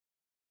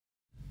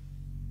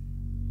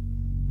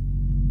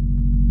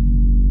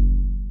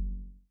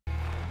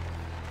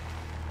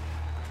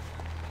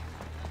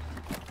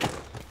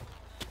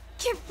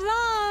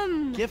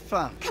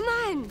Kiflam! Come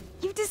on!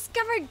 You've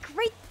discovered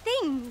great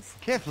things!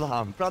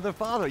 Kiflam, brother,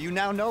 father, you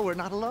now know we're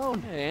not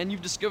alone. And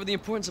you've discovered the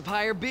importance of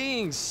higher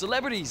beings,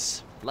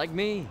 celebrities, like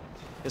me,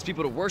 as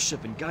people to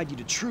worship and guide you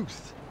to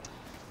truth.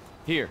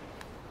 Here,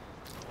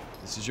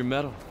 this is your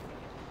medal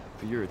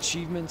for your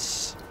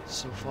achievements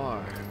so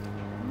far.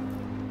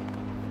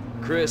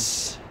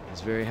 Chris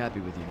is very happy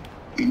with you.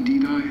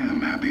 Indeed I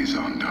am happy,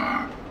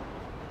 Zondar.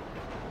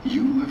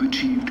 You have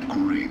achieved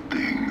great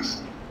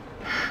things,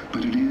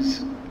 but it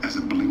is as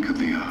a blink of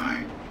the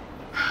eye.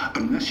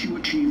 Unless you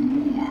achieve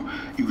more,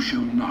 you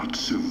shall not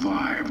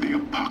survive the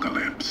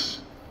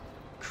apocalypse.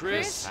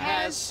 Chris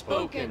has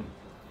spoken.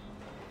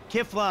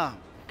 Kiflam!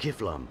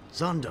 Kiflam,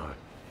 Zondar,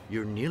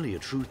 you're nearly a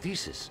true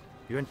thesis.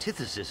 Your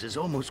antithesis is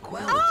almost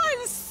quelled. Oh, it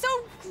was so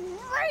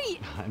great!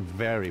 I'm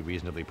very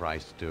reasonably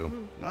priced,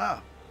 too.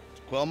 Ah,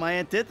 quell my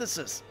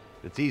antithesis.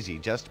 It's easy.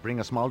 Just bring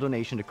a small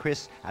donation to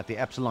Chris at the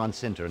Epsilon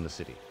Center in the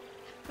city.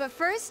 But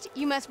first,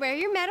 you must wear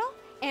your medal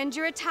and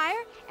your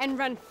attire and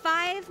run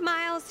 5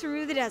 miles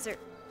through the desert.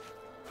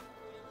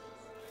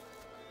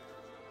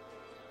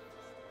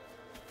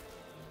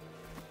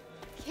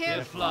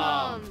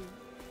 Kiflam!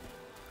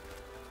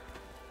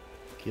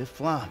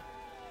 Kiflam.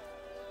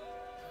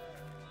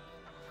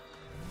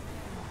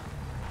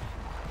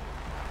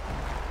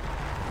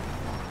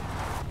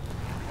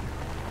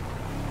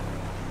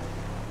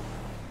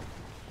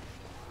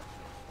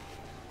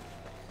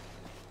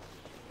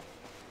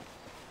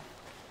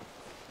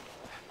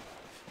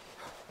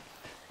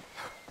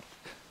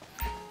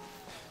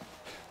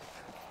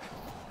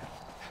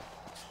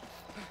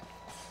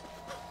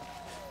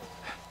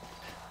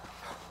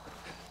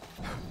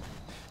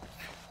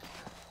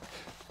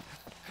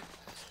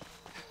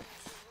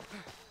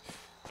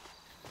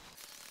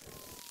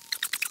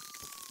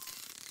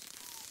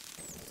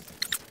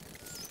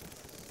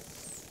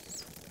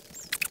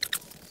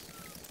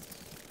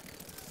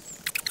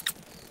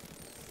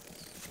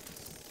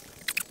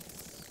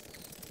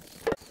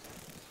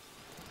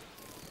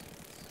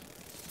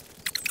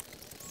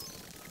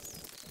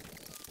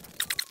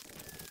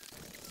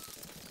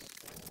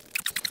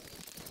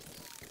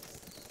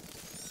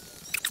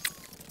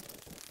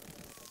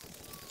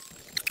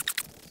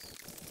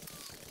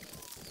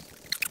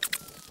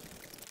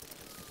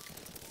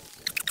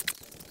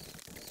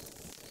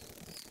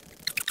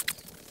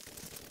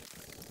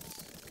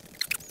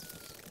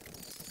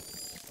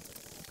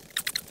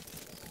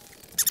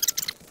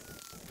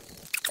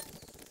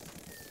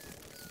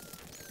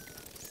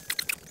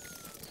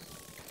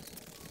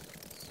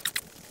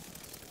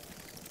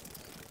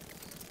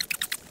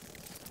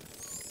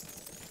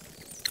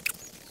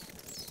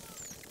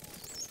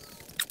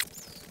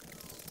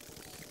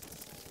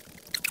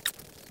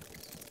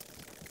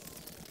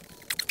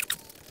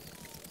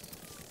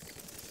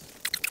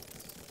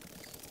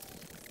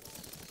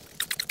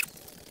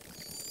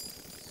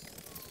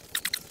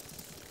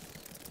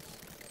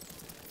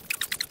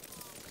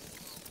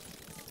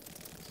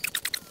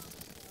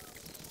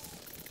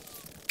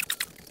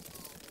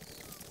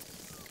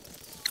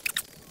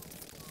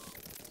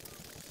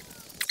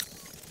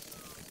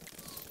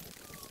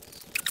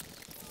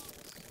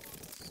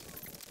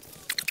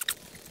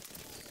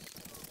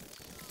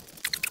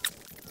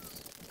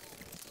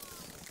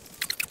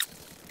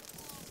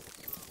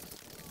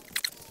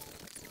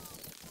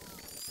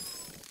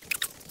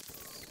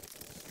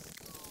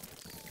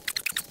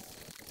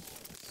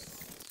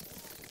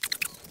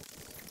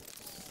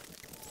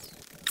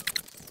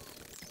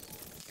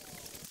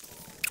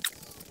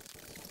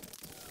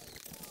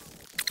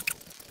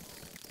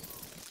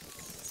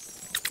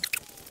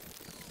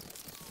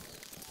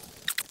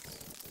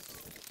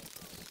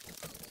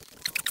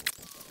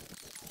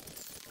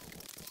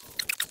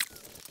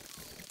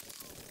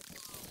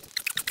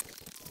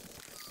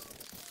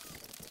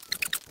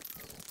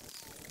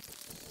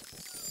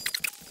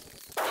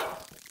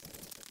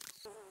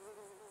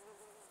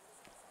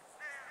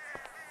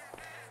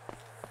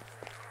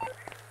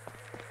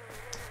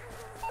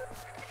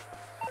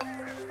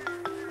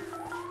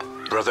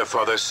 Brother,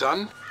 father,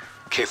 son,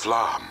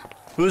 Kiflam.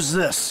 Who's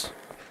this?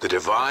 The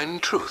divine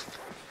truth.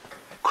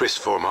 Chris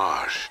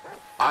Formage.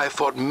 I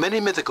fought many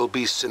mythical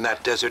beasts in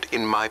that desert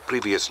in my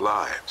previous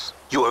lives.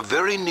 You are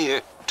very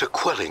near to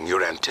quelling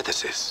your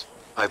antithesis.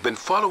 I've been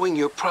following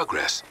your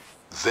progress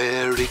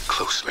very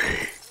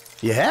closely.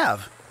 You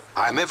have?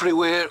 I'm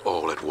everywhere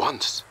all at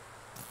once.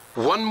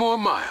 1 more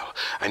mile,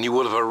 and you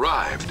will have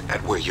arrived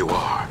at where you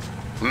are.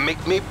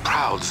 Make me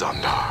proud,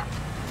 Zondar.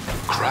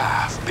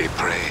 Craft be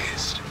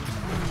praised.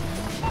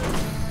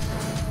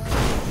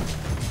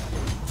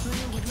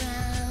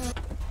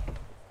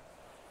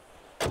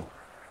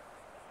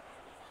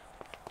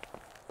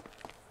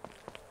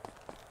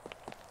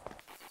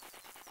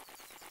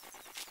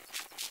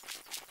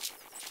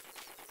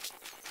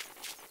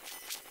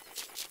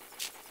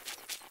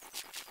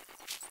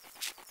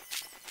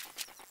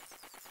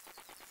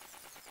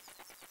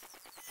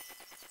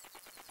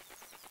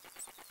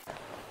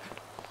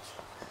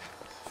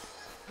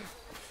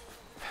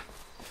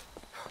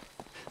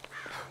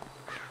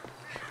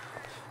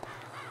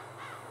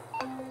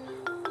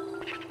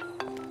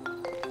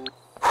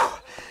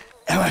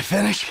 I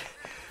finish?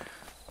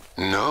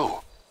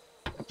 No.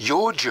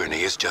 Your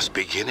journey is just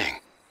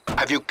beginning.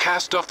 Have you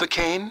cast off the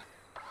cane?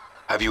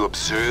 Have you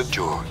observed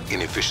your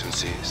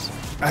inefficiencies?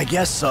 I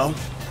guess so.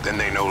 Then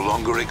they no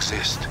longer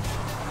exist.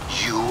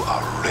 You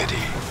are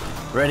ready.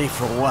 Ready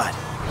for what?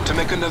 To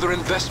make another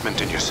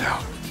investment in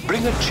yourself.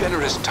 Bring a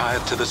generous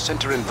tithe to the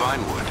center in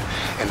Vinewood,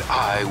 and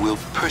I will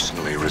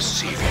personally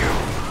receive you.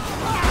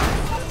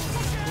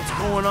 What's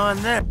going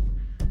on there?